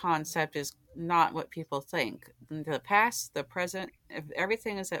time concept is not what people think. The past, the present,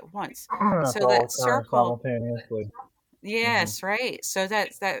 everything is at once. That's So all that occurring circle, simultaneously. Hmm. yes, right. So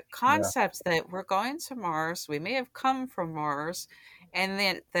that Yeah. concept that we're going to Mars, we may have come from Mars, and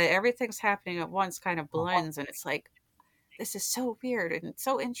then that everything's happening at once kind of blends, and it's like this is so weird and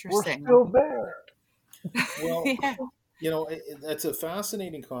so We're interesting. still there. Well, Yeah. that's a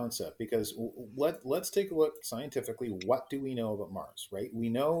fascinating concept because let's take a look scientifically. What do we know about Mars, right? We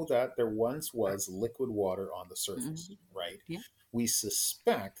know that there once was liquid water on the surface, Mhm. right? Yeah. We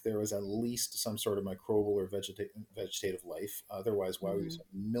suspect there was at least some sort of microbial or vegetative life. Otherwise, why would we Mhm. spend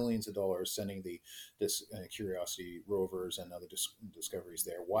millions of dollars sending the Curiosity rovers and other discoveries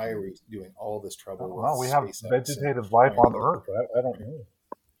there? Why are we doing all this I trouble don't with know. We have SpaceX and vegetative life trying to on get Earth. I don't know.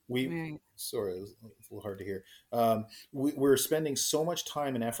 we Right. sorry, it was a little hard to hear. We're spending so much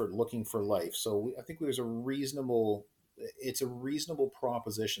time and effort looking for life, so I think there's a reasonable it's a reasonable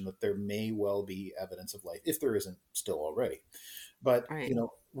proposition that there may well be evidence of life if there isn't still already. But Right.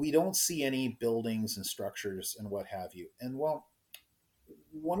 we don't see any buildings and structures and what have you. And well,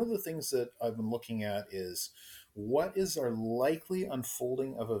 one of the things that I've been looking at is what is our likely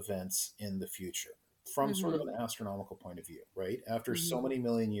unfolding of events in the future from sort of Mhm. an astronomical point of view, right? After so Mhm. many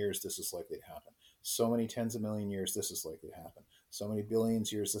million years, this is likely to happen. So many tens of million years, this is likely to happen. So many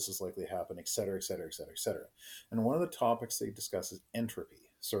billions years, this is likely to happen, et cetera, et cetera, et cetera, et cetera. And one of the topics they discuss is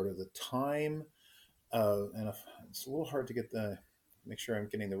entropy, sort of the time and it's a little hard to get the make sure I'm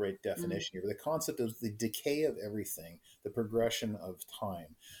getting the right Mhm. definition here. But the concept of the decay of everything, the progression of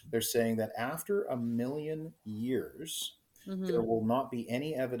time. They're saying that after a million years, there Mhm. will not be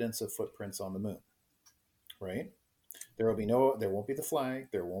any evidence of footprints on the moon. Right? There won't be the flag,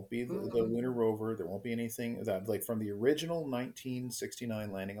 there won't be the Mhm. lunar rover, there won't be anything that like from the original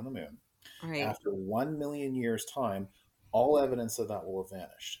 1969 landing on the moon. Right. After 1 million years time, all evidence of that will have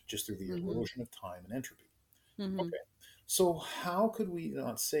vanished just through the Mhm. erosion of time and entropy. Mhm. Okay. So how could we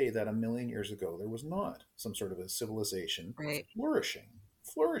not say that a million years ago there was not some sort of a civilization Right. flourishing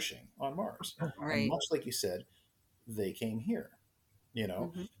on Mars? And Right. much like you said, they came here. You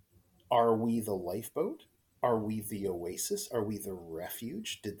know, Mhm. are we the lifeboat? Are we the oasis? Are we the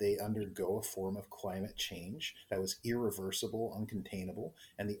refuge? Did they undergo a form of climate change that was irreversible, uncontainable,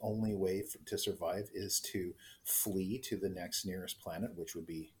 and the only way to survive is to flee to the next nearest planet, which would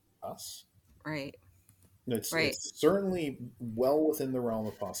be us? Right. Right. It's certainly well within the realm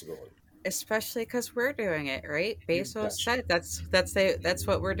of possibility. Especially because we're doing it, right? You Bezos betcha. said that's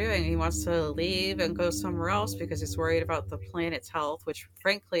what we're doing. He wants to leave and go somewhere else because he's worried about the planet's health. Which,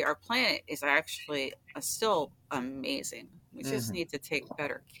 frankly, our planet is actually still amazing. We just Hmm. need to take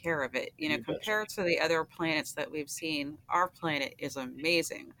better care of it. You betcha. Compared to the other planets that we've seen, our planet is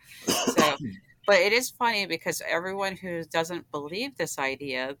amazing. So, but it is funny because everyone who doesn't believe this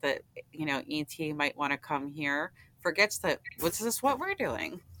idea that ET might want to come here forgets that this is what we're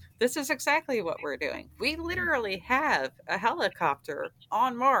doing. This is exactly what we're doing. We literally have a helicopter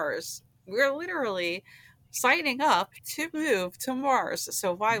on Mars. We're literally signing up to move to Mars.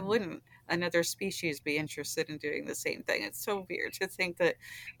 So why wouldn't another species be interested in doing the same thing? It's so weird to think that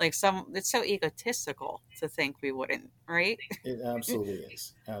it's so egotistical to think we wouldn't, right? It absolutely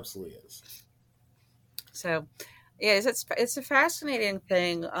is. Absolutely is. So yeah, it's a fascinating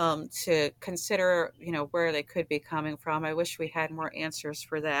thing to consider, where they could be coming from. I wish we had more answers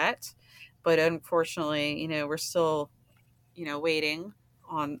for that, but unfortunately, we're still, waiting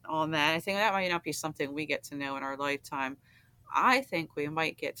on that. I think that might not be something we get to know in our lifetime. I think we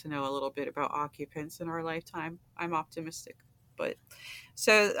might get to know a little bit about occupants in our lifetime. I'm optimistic, but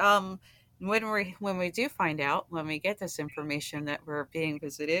so when we do find out, when we get this information that we're being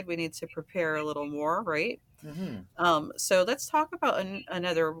visited, we need to prepare a little more, right? Hmm. So let's talk about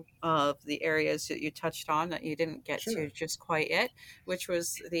another of the areas that you touched on that you didn't get to Sure. just quite yet, which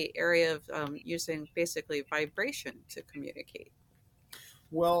was the area of using basically vibration to communicate.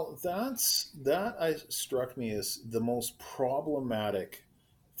 Well, that I struck me as the most problematic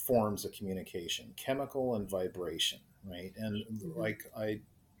forms of communication, chemical and vibration, right? And Hmm. like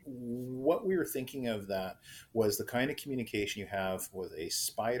what we were thinking of that was the kind of communication you have with a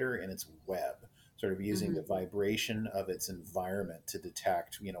spider in its web, sort of using Hmm. the vibration of its environment to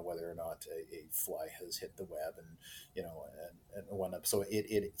detect, whether or not a fly has hit the web and whatnot. So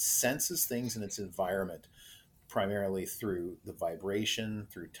it senses things in its environment primarily through the vibration,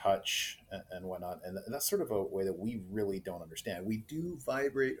 through touch, and whatnot. And that's sort of a way that we really don't understand. We do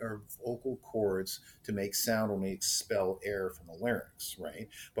vibrate our vocal cords to make sound when we expel air from the larynx, right?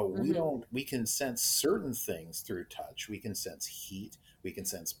 But we Hmm. don't, we can sense certain things through touch. We can sense heat, we can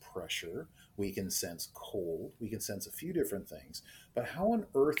sense pressure, we can sense cold, we can sense a few different things. But how on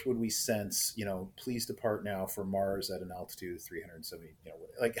earth would we sense, please depart now for Mars at an altitude of 370,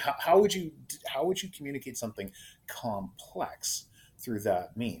 like how would you communicate something complex through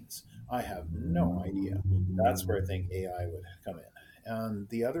that means? I have no idea. That's where I think AI would come in. And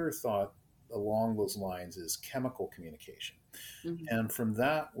the other thought along those lines is chemical communication. Hmm. And from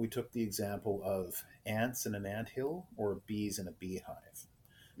that, we took the example of ants in an anthill or bees in a beehive.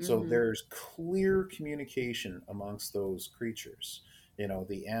 So Hmm. there's clear communication amongst those creatures.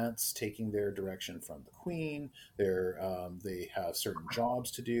 The ants taking their direction from the queen. They have certain jobs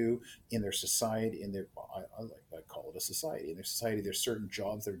to do in their society. I call it a society. In their society, there's certain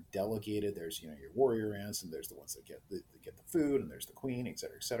jobs that are delegated. There's your warrior ants, and there's the ones that get the food, and there's the queen, et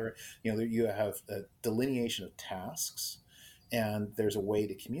cetera, et cetera. You have a delineation of tasks, and there's a way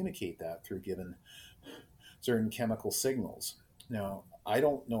to communicate that through given certain chemical signals. Now, I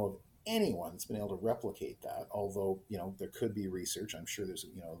don't know of anyone that's been able to replicate that, although, there could be research. I'm sure there's,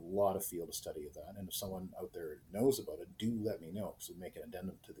 a lot of field of study of that. And if someone out there knows about it, do let me know, because we'll make an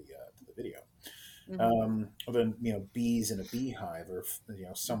addendum to the video. Hmm. Then, bees in a beehive are,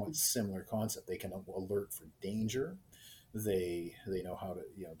 somewhat Hmm. similar concept. They can alert for danger. They know how to,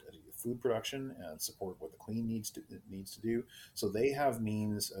 to do food production and support what the queen needs to do. So they have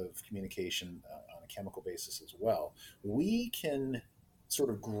means of communication on a chemical basis as well. We can sort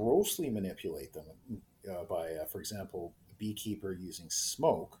of grossly manipulate them by, for example, a beekeeper using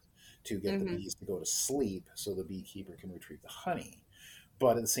smoke to get the Hmm. bees to go to sleep so the beekeeper can retrieve the honey.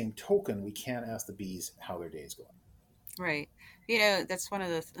 But at the same token, we can't ask the bees how their day is going. Right. That's one of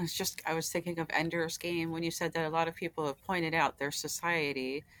the, it's just, I was thinking of Ender's Game when you said that a lot of people have pointed out their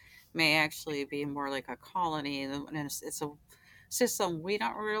society may actually be more like a colony, and it's a system we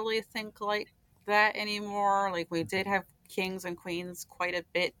don't really think like that anymore. Like, we did have kings and queens quite a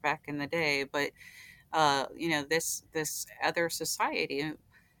bit back in the day, but this other society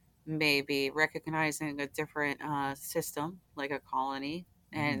may be recognizing a different system, like a colony,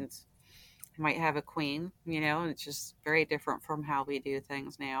 Mhm. and might have a queen, and it's just very different from how we do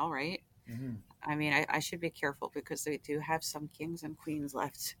things now, right? Mhm. I mean, I should be careful because they do have some kings and queens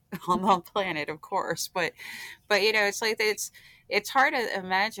left on the planet, of course. But it's like it's hard to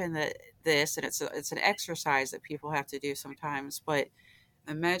imagine that this, and it's an exercise that people have to do sometimes. But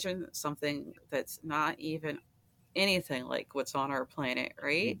imagine something that's not even anything like what's on our planet, You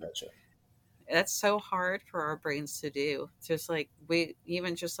right? betcha. That's so hard for our brains to do. Just like we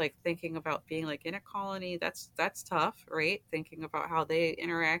even just like thinking about being like in a colony, that's tough, right? Thinking about how they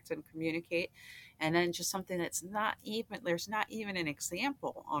interact and communicate. And then just something that's not even, there's not even an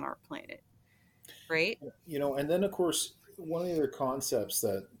example on our planet, right? And then of course, one of the other concepts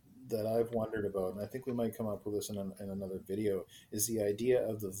that I've wondered about, and I think we might come up with this in another video, is the idea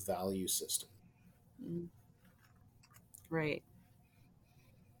of the value system. Mm, right.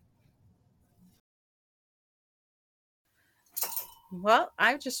 Well,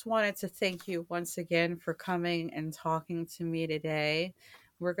 I just wanted to thank you once again for coming and talking to me today.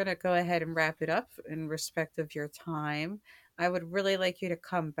 We're going to go ahead and wrap it up in respect of your time. I would really like you to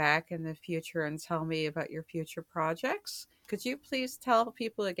come back in the future and tell me about your future projects. Could you please tell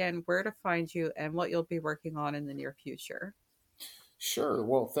people again where to find you and what you'll be working on in the near future? Sure.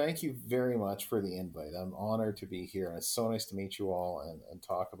 Well, thank you very much for the invite. I'm honored to be here, and it's so nice to meet you all and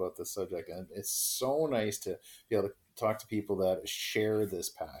talk about this subject. And it's so nice to be able to talk to people that share this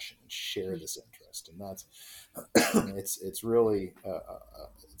passion and share this interest. And that's it's really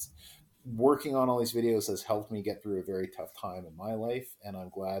it's working on all these videos has helped me get through a very tough time in my life, and I'm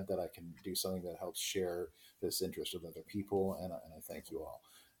glad that I can do something that helps share this interest with other people. And I thank you all.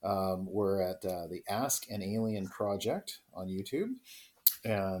 We're at the Ask an Alien Project on YouTube,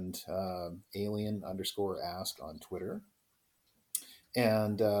 and alien underscore ask on Twitter.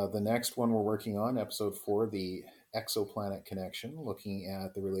 And the next one we're working on, episode 4, the exoplanet connection, looking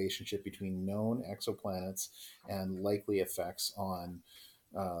at the relationship between known exoplanets and likely effects on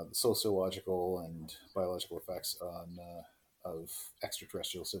sociological and biological effects of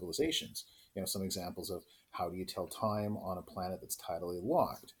extraterrestrial civilizations. Some examples of how do you tell time on a planet that's tidally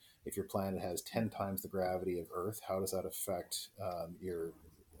locked? If your planet has 10 times the gravity of Earth, how does that affect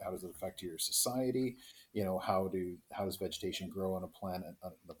your society? How does vegetation grow on a planet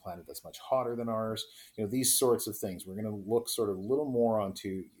that's much hotter than ours? These sorts of things. We're going to look sort of a little more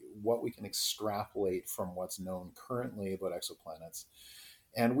onto what we can extrapolate from what's known currently about exoplanets.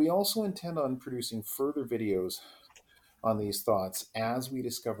 And we also intend on producing further videos on these thoughts as we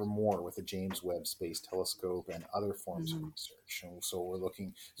discover more with the James Webb Space Telescope and other forms of research. And so we're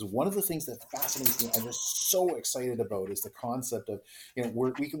looking, so one of the things that fascinates me, I'm just so excited about, is the concept of,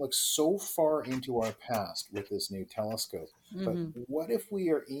 we can look so far into our past with this new telescope, but what if we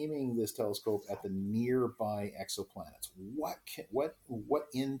are aiming this telescope at the nearby exoplanets? What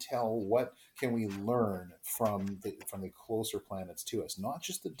intel, what can we learn from the closer planets to us? Not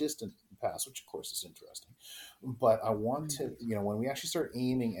just the distant past, which of course is interesting, but I want to, when we actually start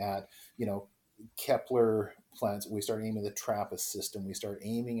aiming at, Kepler planets, we start aiming at the TRAPPIST system, we start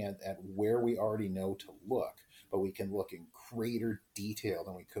aiming at where we already know to look, but we can look in greater detail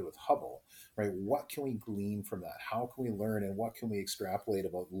than we could with Hubble, right? What can we glean from that? How can we learn, and what can we extrapolate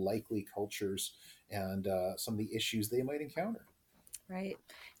about likely cultures and some of the issues they might encounter? Right.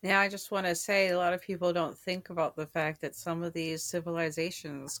 Now, I just want to say a lot of people don't think about the fact that some of these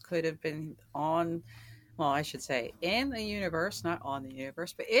civilizations could have been I should say in the universe, not on the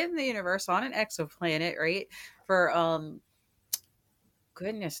universe, but in the universe on an exoplanet, right? For,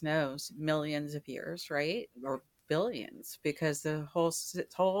 goodness knows, millions of years, right? Or billions, because the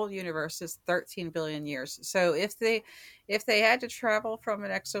whole universe is 13 billion years. So if they had to travel from an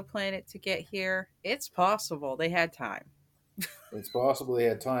exoplanet to get here, it's possible they had time. It's possible they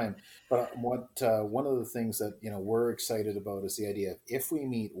had time, but one of the things that we're excited about is the idea of, if we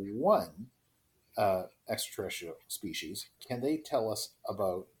meet one extraterrestrial species, can they tell us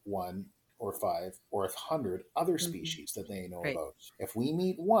about 1 or 5 or 100 other species that they know about? If we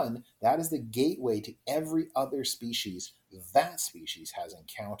meet one, that is the gateway to every other species that species has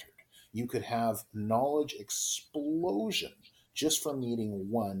encountered. You could have knowledge explosion just from meeting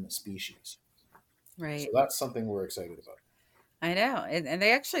one species. Right. So that's something we're excited about. I know. And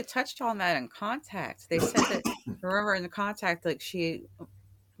they actually touched on that in Contact. They said that, remember in the Contact, like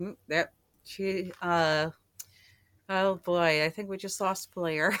oh boy, I think we just lost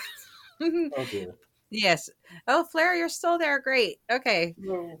Blair. Oh dear. Yes. Oh, Flair, you're still there. Great. Okay.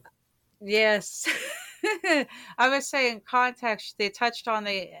 No. Yes. I was saying Contact, they touched on,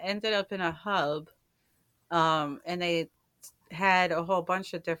 they ended up in a hub, and they had a whole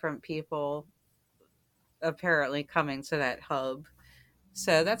bunch of different people apparently coming to that hub.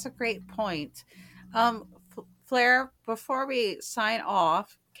 So that's a great point. Flair, before we sign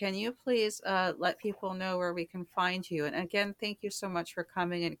off, can you please let people know where we can find you? And again, thank you so much for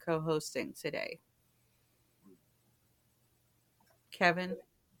coming and co-hosting today. Kevin?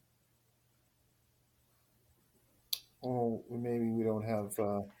 Oh, maybe we don't have...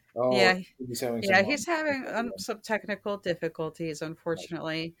 yeah, he's having some technical difficulties,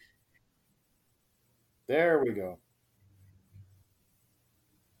 unfortunately. There we go.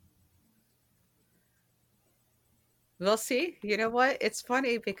 We'll see. You know what? It's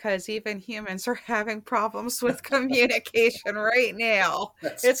funny because even humans are having problems with communication right now.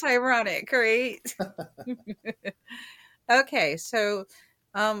 It's ironic, right? Okay, so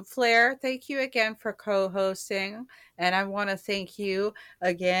Flair, thank you again for co-hosting. And I want to thank you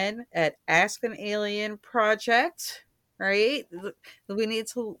again at Ask an Alien Project, right? We need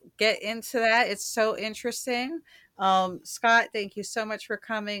to get into that. It's so interesting. Scott, thank you so much for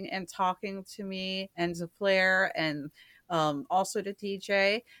coming and talking to me and to Flair, and also to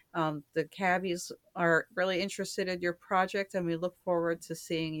DJ. The cabbies are really interested in your project, and we look forward to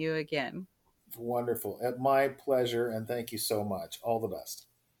seeing you again. Wonderful. My pleasure, and thank you so much. All the best.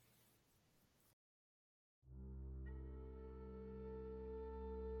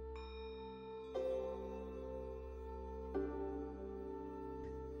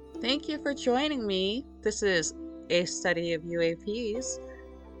 Thank you for joining me. This is A Study of UAPs.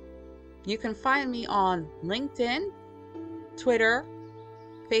 You can find me on LinkedIn, Twitter,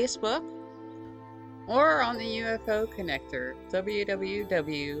 Facebook, or on the UFO Connector,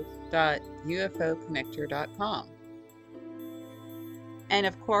 www.ufoconnector.com. And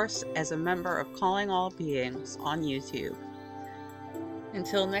of course, as a member of Calling All Beings on YouTube.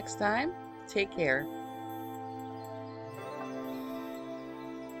 Until next time, take care.